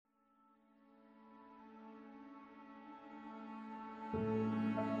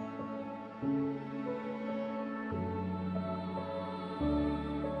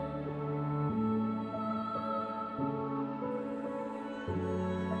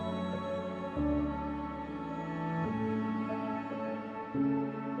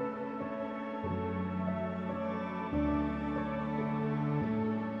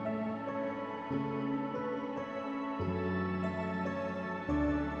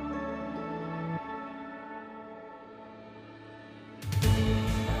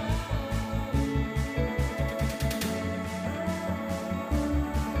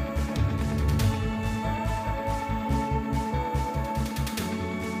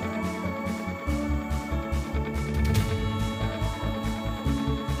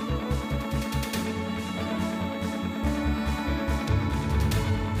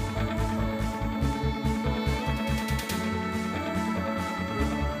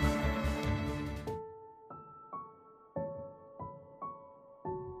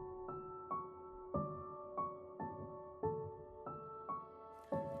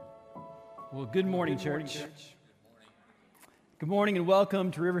Well, good morning, church. Good morning and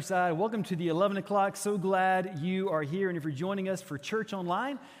welcome to Riverside. Welcome to the 11 o'clock. So glad you are here. And if you're joining us for church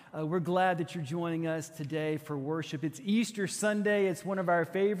online, we're glad that you're joining us today for worship. It's Easter Sunday. It's one of our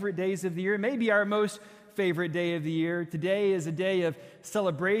favorite days of the year, maybe our most favorite day of the year. Today is a day of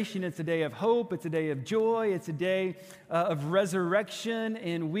celebration. It's a day of hope. It's a day of joy. It's a day of resurrection.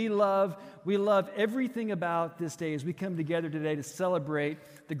 And we love everything about this day as we come together today to celebrate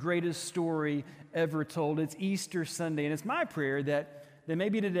the greatest story ever told. It's Easter Sunday. And it's my prayer that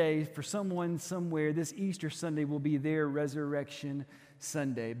maybe today, for someone somewhere, this Easter Sunday will be their resurrection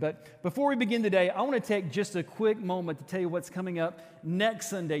Sunday. But before we begin today, I want to take just a quick moment to tell you what's coming up next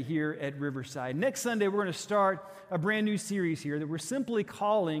Sunday here at Riverside. Next Sunday, we're going to start a brand new series here that we're simply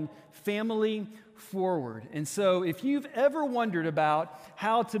calling Family Forward. And so if you've ever wondered about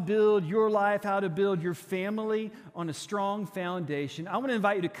how to build your life, how to build your family on a strong foundation, I want to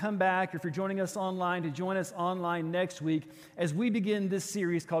invite you to come back, if you're joining us online, to join us online next week as we begin this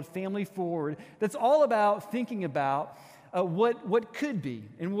series called Family Forward that's all about thinking about what could be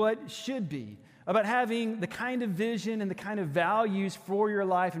and what should be, about having the kind of vision and the kind of values for your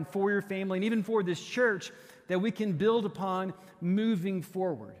life and for your family and even for this church that we can build upon moving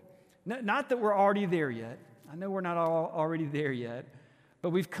forward. Not that we're already there yet. I know we're not already there yet, but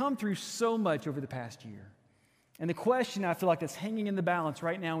we've come through so much over the past year. And the question I feel like that's hanging in the balance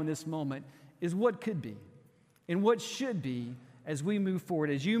right now in this moment is what could be and what should be as we move forward,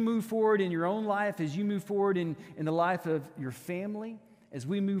 as you move forward in your own life, as you move forward in the life of your family, as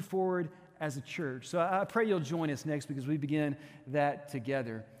we move forward as a church. So I pray you'll join us next week as we begin that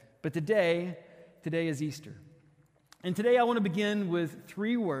together. But today is Easter. And today I want to begin with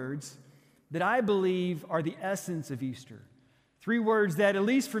three words that I believe are the essence of Easter. Three words that, at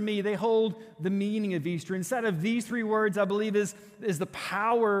least for me, they hold the meaning of Easter. Inside of these three words, I believe is the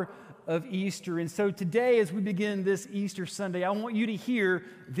power of Easter. And so today, as we begin this Easter Sunday, I want you to hear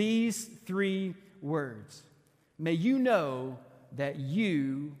these three words. May you know that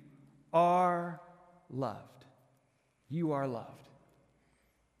you are loved. You are loved.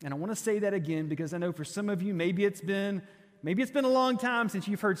 And I want to say that again because I know for some of you, maybe it's been a long time since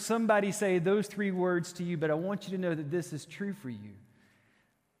you've heard somebody say those three words to you, but I want you to know that this is true for you,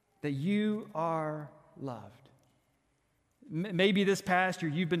 that you are loved. Maybe this past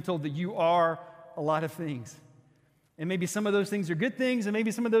year you've been told that you are a lot of things. And maybe some of those things are good things, and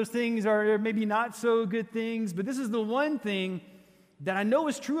maybe some of those things are maybe not so good things. But this is the one thing that I know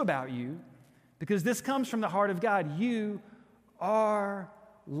is true about you, because this comes from the heart of God. You are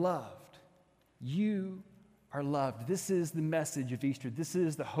loved. You are loved. This is the message of Easter. This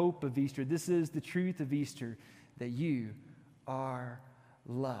is the hope of Easter. This is the truth of Easter, that you are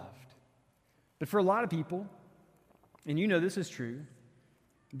loved. But for a lot of people, and you know this is true,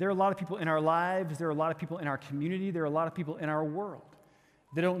 there are a lot of people in our lives, there are a lot of people in our community, there are a lot of people in our world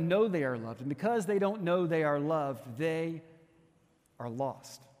that don't know they are loved. And because they don't know they are loved, they are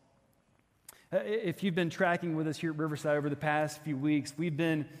lost. If you've been tracking with us here at Riverside over the past few weeks, we've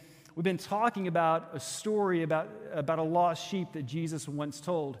been talking about a story about a lost sheep that Jesus once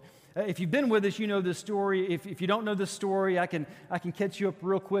told. If you've been with us, you know this story. If you don't know this story, I can catch you up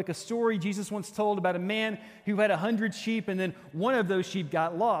real quick. A story Jesus once told about a man who had 100 sheep, and then one of those sheep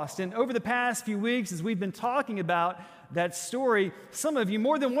got lost. And over the past few weeks, as we've been talking about that story, some of you,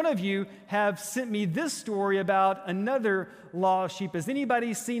 more than one of you, have sent me this story about another lost sheep. Has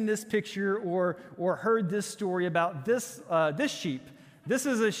anybody seen this picture or heard this story about this sheep? This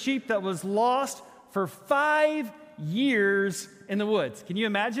is a sheep that was lost for 5 years in the woods. Can you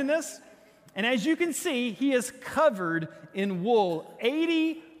imagine this? And as you can see, he is covered in wool,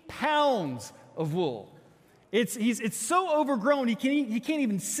 80 pounds of wool. It's so overgrown, he can't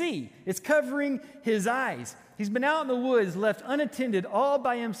even see. It's covering his eyes. He's been out in the woods, left unattended, all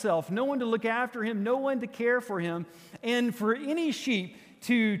by himself, no one to look after him, no one to care for him. And for any sheep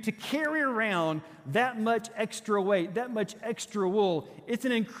to carry around that much extra weight, that much extra wool, it's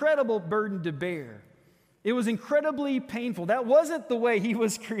an incredible burden to bear. It was incredibly painful. That wasn't the way he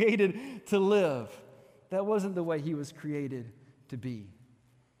was created to live. That wasn't the way he was created to be.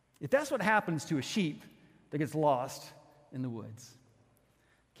 If that's what happens to a sheep that gets lost in the woods,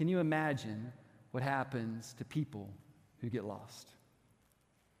 can you imagine what happens to people who get lost?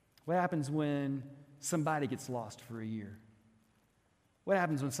 What happens when somebody gets lost for a year? What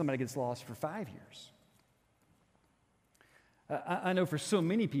happens when somebody gets lost for 5 years? I know for so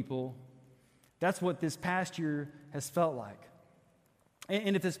many people, that's what this past year has felt like.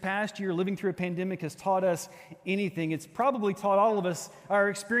 And if this past year, living through a pandemic, has taught us anything, it's probably taught all of us, our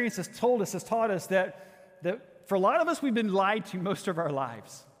experience has taught us that for a lot of us, we've been lied to most of our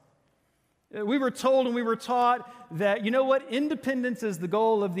lives. We were told and we were taught that, you know what, independence is the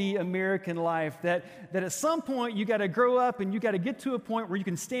goal of the American life, that at some point you got to grow up and you got to get to a point where you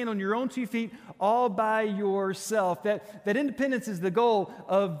can stand on your own 2 feet all by yourself, that independence is the goal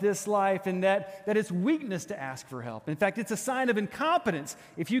of this life, and that it's weakness to ask for help. In fact, it's a sign of incompetence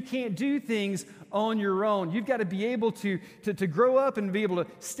if you can't do things on your own. You've got to be able to grow up and be able to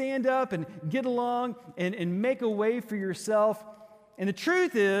stand up and get along and make a way for yourself. And the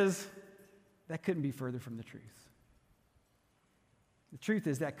truth is, that couldn't be further from the truth. The truth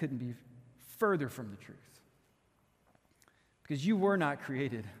is that couldn't be further from the truth. Because you were not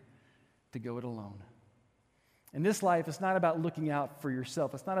created to go it alone. In this life, it's not about looking out for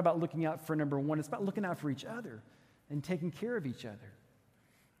yourself. It's not about looking out for number one. It's about looking out for each other and taking care of each other.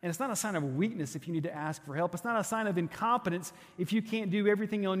 And it's not a sign of weakness if you need to ask for help. It's not a sign of incompetence if you can't do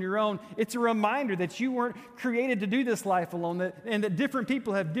everything on your own. It's a reminder that you weren't created to do this life alone, and that different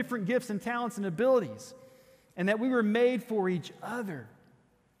people have different gifts and talents and abilities, and that we were made for each other.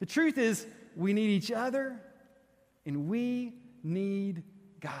 The truth is, we need each other, and we need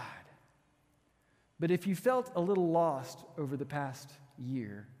God. But if you felt a little lost over the past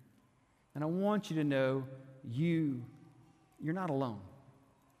year, and I want you to know you're not alone.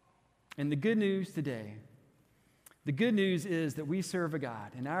 And the good news today, the good news is that we serve a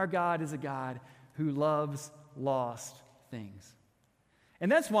God, and our God is a God who loves lost things.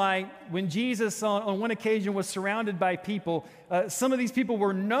 And that's why when Jesus on one occasion was surrounded by people, some of these people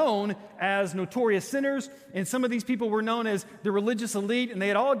were known as notorious sinners, and some of these people were known as the religious elite, and they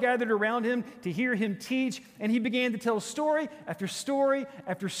had all gathered around him to hear him teach, and he began to tell story after story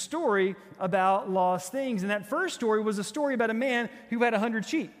after story about lost things. And that first story was a story about a man who had 100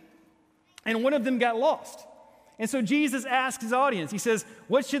 sheep. And one of them got lost. And so Jesus asked his audience, he says,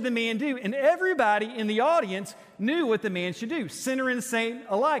 what should the man do? And everybody in the audience knew what the man should do, sinner and saint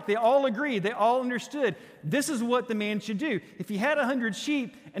alike. They all agreed, they all understood this is what the man should do. If he had 100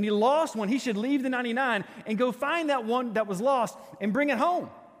 sheep and he lost one, he should leave the 99 and go find that one that was lost and bring it home.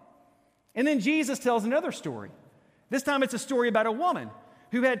 And then Jesus tells another story. This time it's a story about a woman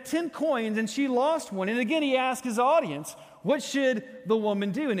who had 10 coins and she lost one. And again, he asked his audience, what should the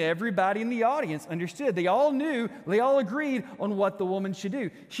woman do? And everybody in the audience understood. They all knew, they all agreed on what the woman should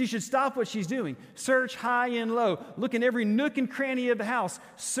do. She should stop what she's doing, search high and low, look in every nook and cranny of the house,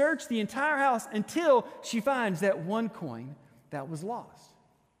 search the entire house until she finds that one coin that was lost.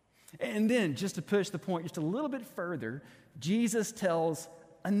 And then, just to push the point just a little bit further, Jesus tells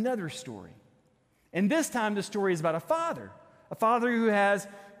another story. And this time the story is about a father who has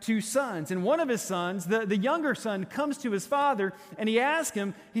 2 sons. And one of his sons, the younger son, comes to his father and he asks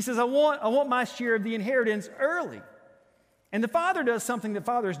him, he says, I want my share of the inheritance early. And the father does something that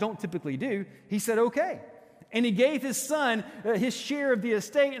fathers don't typically do. He said, okay. And he gave his son his share of the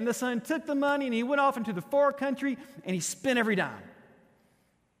estate, and the son took the money and he went off into the far country and he spent every dime.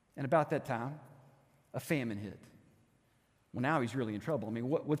 And about that time, a famine hit. Well, now he's really in trouble. I mean,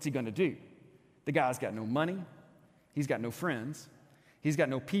 what's he going to do? The guy's got no money. He's got no friends. He's got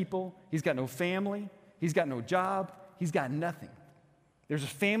no people. He's got no family. He's got no job. He's got nothing. There's a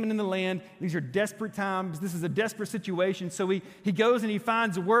famine in the land. These are desperate times. This is a desperate situation. So he goes and he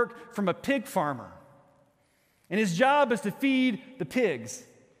finds work from a pig farmer. And his job is to feed the pigs.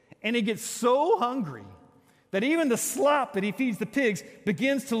 And he gets so hungry that even the slop that he feeds the pigs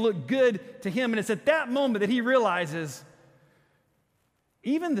begins to look good to him. And it's at that moment that he realizes,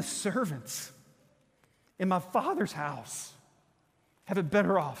 even the servants in my Father's house have it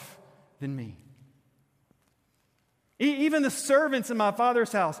better off than me. Even the servants in my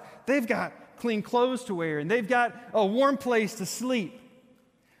Father's house, they've got clean clothes to wear, and they've got a warm place to sleep.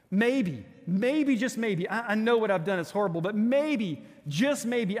 Maybe, just maybe, I know what I've done is horrible, but maybe, just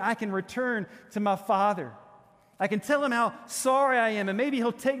maybe, I can return to my Father. I can tell him how sorry I am, and maybe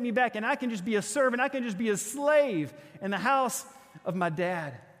he'll take me back, and I can just be a servant. I can just be a slave in the house of my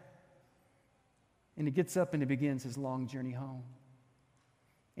dad. And he gets up and he begins his long journey home.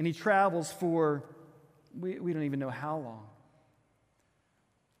 And he travels for, we don't even know how long.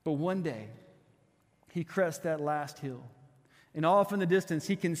 But one day, he crests that last hill. And off in the distance,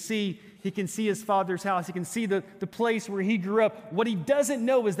 he can see his father's house. He can see the place where he grew up. What he doesn't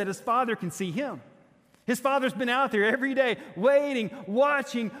know is that his father can see him. His father's been out there every day, waiting,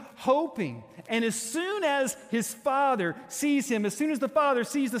 watching, hoping. And as soon as his father sees him, as soon as the father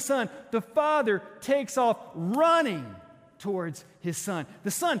sees the son, the father takes off running towards his son. The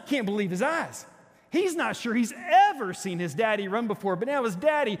son can't believe his eyes. He's not sure he's ever seen his daddy run before, but now his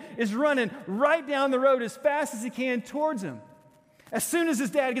daddy is running right down the road as fast as he can towards him. As soon as his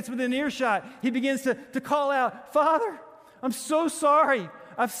dad gets within earshot, he begins to call out, "Father, I'm so sorry.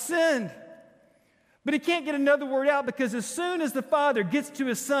 I've sinned." But he can't get another word out because as soon as the father gets to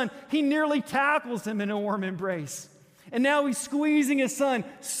his son, he nearly tackles him in a warm embrace. And now he's squeezing his son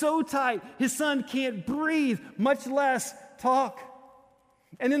so tight, his son can't breathe, much less talk.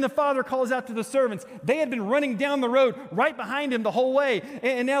 And then the father calls out to the servants. They had been running down the road right behind him the whole way.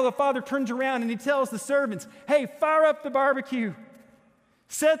 And now the father turns around and he tells the servants, "Hey, fire up the barbecue.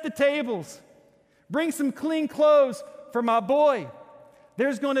 Set the tables. Bring some clean clothes for my boy.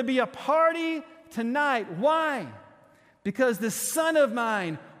 There's going to be a party tonight." Why? Because this son of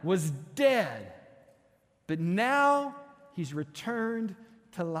mine was dead, but now he's returned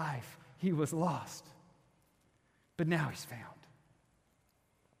to life. He was lost, but now he's found.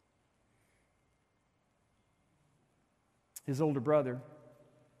 His older brother,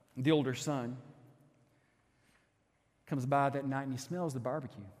 the older son, comes by that night and he smells the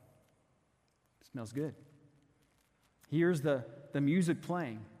barbecue. It smells good. He hears the music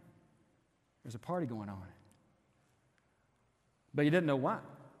playing. There's a party going on. But he didn't know why.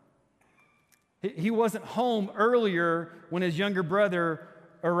 He wasn't home earlier when his younger brother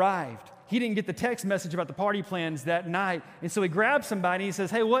arrived. He didn't get the text message about the party plans that night. And so he grabs somebody and he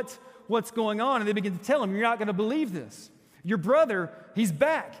says, "Hey, what's going on?" And they begin to tell him, "You're not going to believe this. Your brother, he's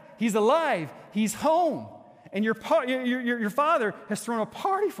back. He's alive. He's home. And your father has thrown a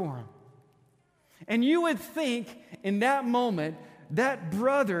party for him." And you would think in that moment, that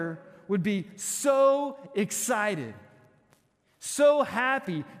brother would be so excited, so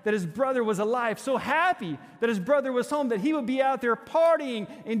happy that his brother was alive, so happy that his brother was home, that he would be out there partying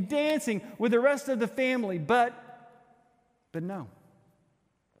and dancing with the rest of the family. But no,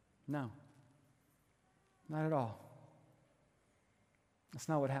 not at all. That's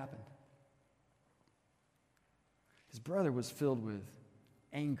not what happened. His brother was filled with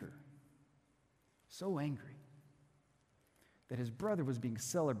anger, so angry that his brother was being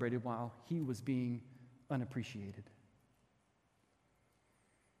celebrated while he was being unappreciated.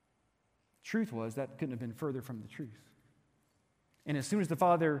 Truth was, that couldn't have been further from the truth. And as soon as the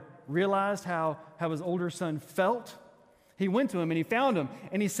father realized how his older son felt, he went to him and he found him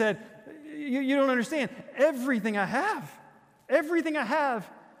and he said, you don't understand. Everything I have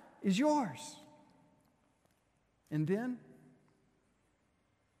is yours." And then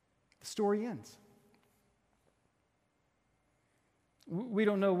the story ends. We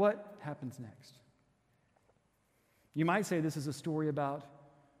don't know what happens next. You might say this is a story about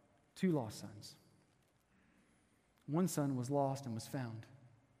two lost sons. One son was lost and was found.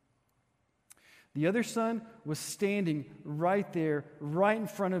 The other son was standing right there, right in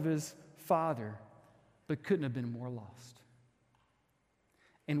front of his father, but couldn't have been more lost.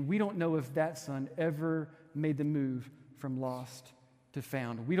 And we don't know if that son ever made the move from lost to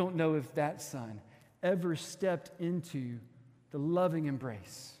found. We don't know if that son ever stepped into the loving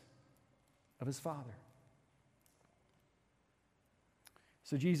embrace of his father.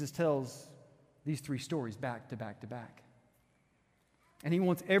 So Jesus tells these three stories back to back to back. And he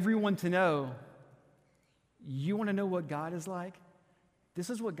wants everyone to know, you want to know what God is like? This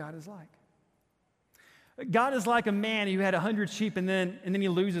is what God is like. God is like a man who had 100 sheep and then he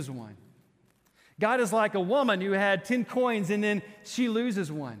loses one. God is like a woman who had 10 coins and then she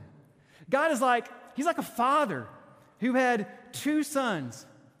loses one. God is he's like a father who had 2 sons,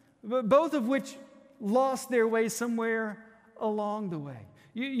 both of which lost their way somewhere along the way.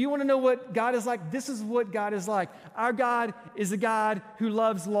 You want to know what God is like? This is what God is like. Our God is a God who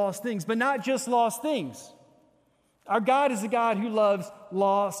loves lost things, but not just lost things. Our God is a God who loves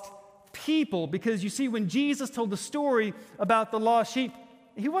lost people. Because you see, when Jesus told the story about the lost sheep,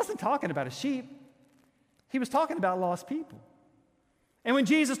 he wasn't talking about a sheep. He was talking about lost people. And when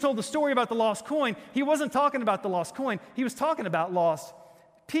Jesus told the story about the lost coin, he wasn't talking about the lost coin. He was talking about lost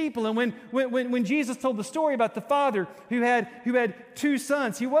people. And when Jesus told the story about the father who had two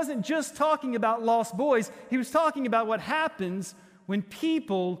sons, he wasn't just talking about lost boys. He was talking about what happens when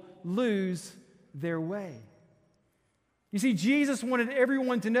people lose their way. You see, Jesus wanted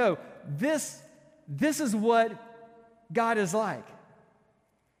everyone to know this is what God is like.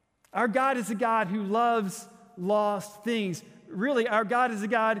 Our God is a God who loves lost things. Really, our God is a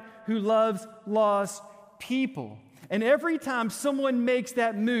God who loves lost people. And every time someone makes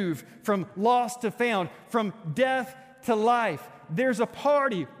that move from lost to found, from death to life, there's a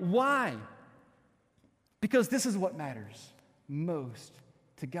party. Why? Because this is what matters most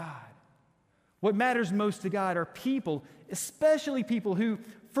to God. What matters most to God are people, especially people who,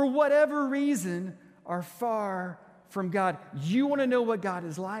 for whatever reason, are far from God. You want to know what God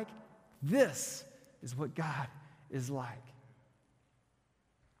is like? This is what God is like.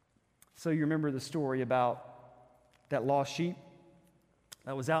 So you remember the story about that lost sheep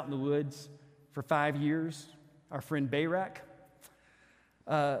that was out in the woods for 5 years, our friend Barak.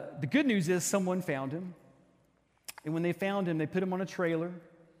 The good news is someone found him. And when they found him, they put him on a trailer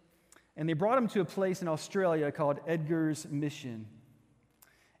and they brought him to a place in Australia called Edgar's Mission.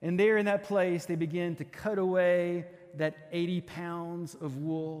 And there in that place, they began to cut away that 80 pounds of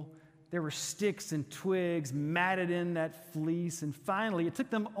wool. There were sticks and twigs matted in that fleece. And finally, it took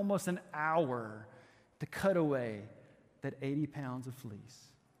them almost an hour to cut away that 80 pounds of fleece.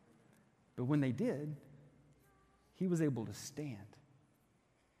 But when they did, he was able to stand.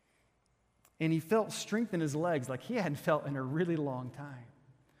 And he felt strength in his legs like he hadn't felt in a really long time.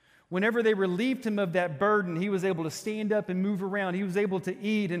 Whenever they relieved him of that burden, he was able to stand up and move around. He was able to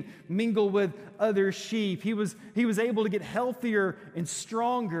eat and mingle with other sheep. He was able to get healthier and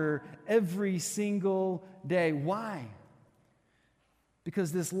stronger every single day. Why?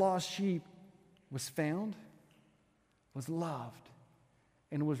 Because this lost sheep was found, was loved,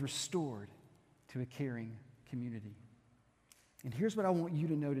 and was restored to a caring community. And here's what I want you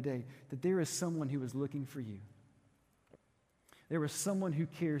to know today, that there is someone who is looking for you. There is someone who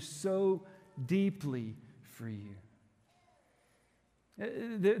cares so deeply for you.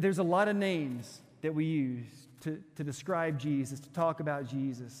 There's a lot of names that we use to describe Jesus, to talk about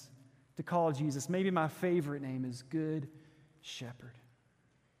Jesus, to call Jesus. Maybe my favorite name is Good Shepherd.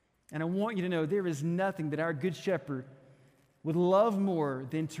 And I want you to know there is nothing that our Good Shepherd would love more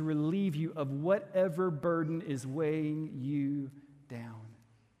than to relieve you of whatever burden is weighing you down.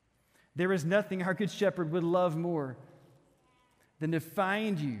 There is nothing our Good Shepherd would love more than to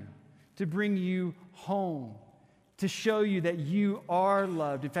find you, to bring you home, to show you that you are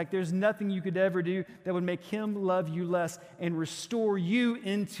loved. In fact, there's nothing you could ever do that would make him love you less and restore you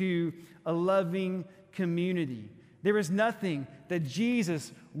into a loving community. There is nothing that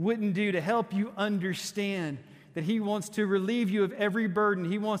Jesus wouldn't do to help you understand that he wants to relieve you of every burden.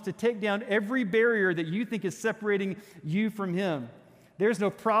 He wants to take down every barrier that you think is separating you from him. There's no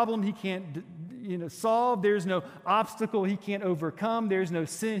problem he can't solve. There's no obstacle he can't overcome. There's no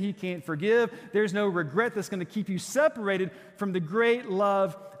sin he can't forgive. There's no regret that's going to keep you separated from the great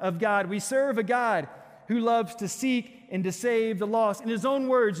love of God. We serve a God who loves to seek and to save the lost. In his own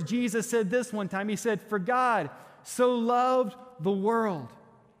words, Jesus said this one time. He said, "For God so loved the world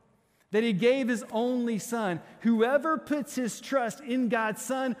that he gave his only Son. Whoever puts his trust in God's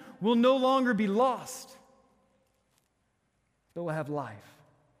Son will no longer be lost, but will have life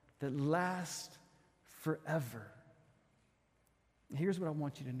that lasts forever." Here's what I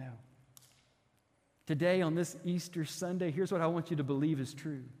want you to know. Today, on this Easter Sunday, here's what I want you to believe is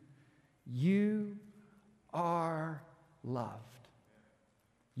true. You are loved.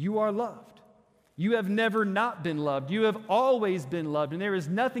 You are loved. You have never not been loved. You have always been loved. And there is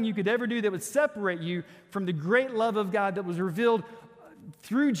nothing you could ever do that would separate you from the great love of God that was revealed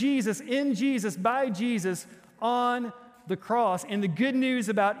through Jesus, in Jesus, by Jesus, on the cross. And the good news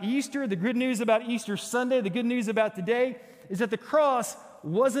about Easter, the good news about Easter Sunday, the good news about today is that the cross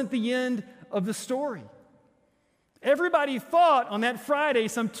wasn't the end of the story. Everybody thought on that Friday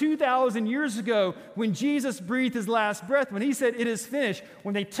some 2,000 years ago when Jesus breathed his last breath, when he said, "It is finished,"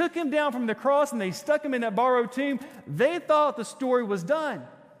 when they took him down from the cross and they stuck him in that borrowed tomb, they thought the story was done.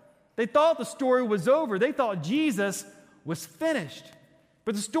 They thought the story was over. They thought Jesus was finished.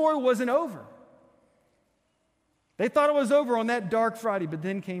 But the story wasn't over. They thought it was over on that dark Friday, but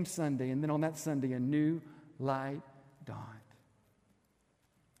then came Sunday, and then on that Sunday, a new light dawned.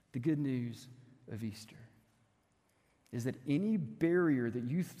 The good news of Easter. is that any barrier that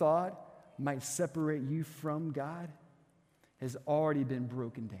you thought might separate you from God has already been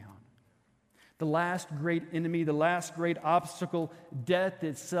broken down. The last great enemy, the last great obstacle, death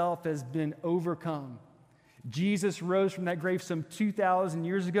itself, has been overcome. Jesus rose from that grave some 2,000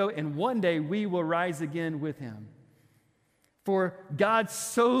 years ago, and one day we will rise again with him. For God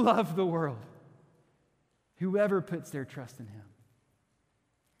so loved the world, whoever puts their trust in him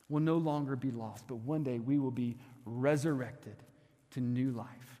will no longer be lost, but one day we will be resurrected to new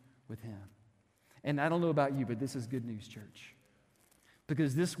life with him. And I don't know about you, but this is good news, church.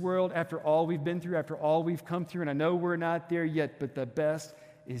 Because this world, after all we've been through, after all we've come through, and I know we're not there yet, but the best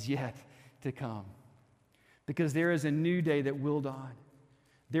is yet to come. Because there is a new day that will dawn.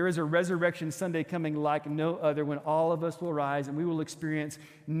 There is a resurrection Sunday coming like no other, when all of us will rise and we will experience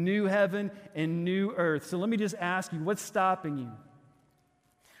new heaven and new earth. So let me just ask you, what's stopping you?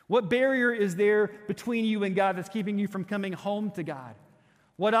 What barrier is there between you and God that's keeping you from coming home to God?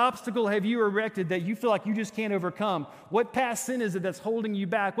 What obstacle have you erected that you feel like you just can't overcome? What past sin is it that's holding you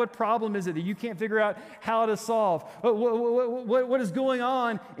back? What problem is it that you can't figure out how to solve? What is going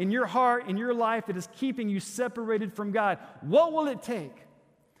on in your heart, in your life, that is keeping you separated from God? What will it take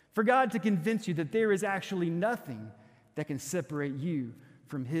for God to convince you that there is actually nothing that can separate you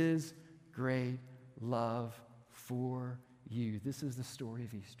from his great love for you? This is the story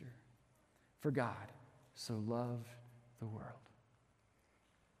of Easter. For God so loved the world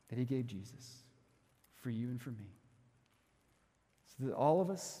that he gave Jesus for you and for me. So that all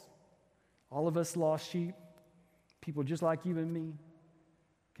of us lost sheep, people just like you and me,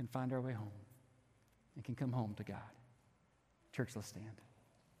 can find our way home and can come home to God. Church, let's stand.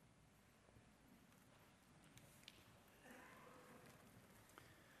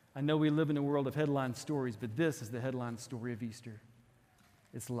 I know we live in a world of headline stories, but this is the headline story of Easter.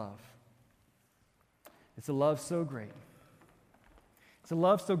 It's love. It's a love so great. It's a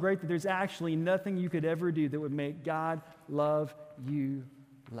love so great that there's actually nothing you could ever do that would make God love you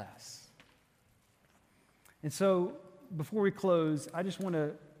less. And so, before we close, I just want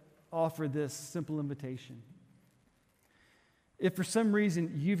to offer this simple invitation. If for some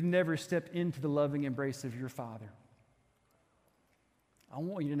reason you've never stepped into the loving embrace of your Father, I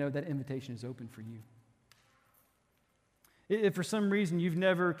want you to know that invitation is open for you. If for some reason you've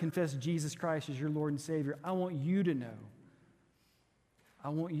never confessed Jesus Christ as your Lord and Savior, I want you to know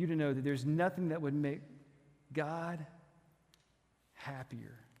that there's nothing that would make God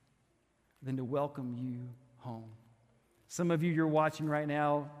happier than to welcome you home. Some of you, you're watching right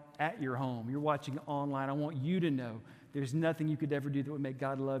now at your home. You're watching online. I want you to know there's nothing you could ever do that would make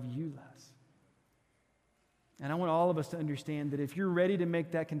God love you less. And I want all of us to understand that if you're ready to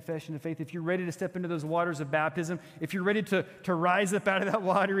make that confession of faith, if you're ready to step into those waters of baptism, if you're ready to rise up out of that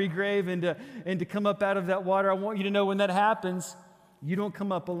watery grave and to come up out of that water, I want you to know when that happens, you don't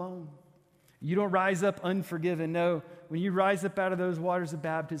come up alone. You don't rise up unforgiven. No, when you rise up out of those waters of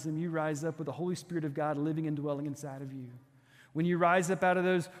baptism, you rise up with the Holy Spirit of God living and dwelling inside of you. When you rise up out of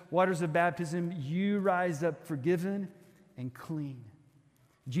those waters of baptism, you rise up forgiven and clean.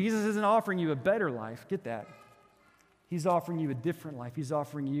 Jesus isn't offering you a better life. Get that. He's offering you a different life. He's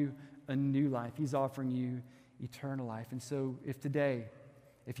offering you a new life. He's offering you eternal life. And so if today,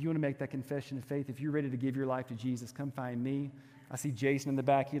 if you want to make that confession of faith, if you're ready to give your life to Jesus, come find me. I see Jason in the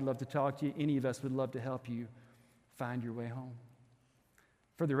back. He'd love to talk to you. Any of us would love to help you find your way home.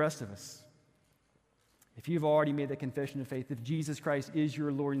 For the rest of us, if you've already made that confession of faith, if Jesus Christ is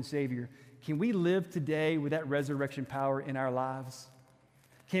your Lord and Savior, can we live today with that resurrection power in our lives?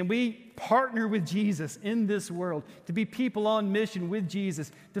 Can we partner with Jesus in this world to be people on mission with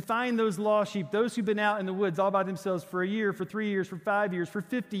Jesus, to find those lost sheep, those who've been out in the woods all by themselves for a year, for 3 years, for 5 years, for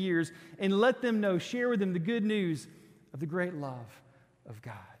 50 years, and let them know, share with them the good news of the great love of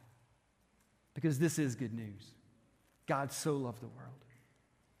God? Because this is good news. God so loved the world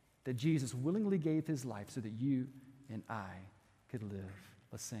that Jesus willingly gave his life so that you and I could live.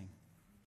 Let's sing.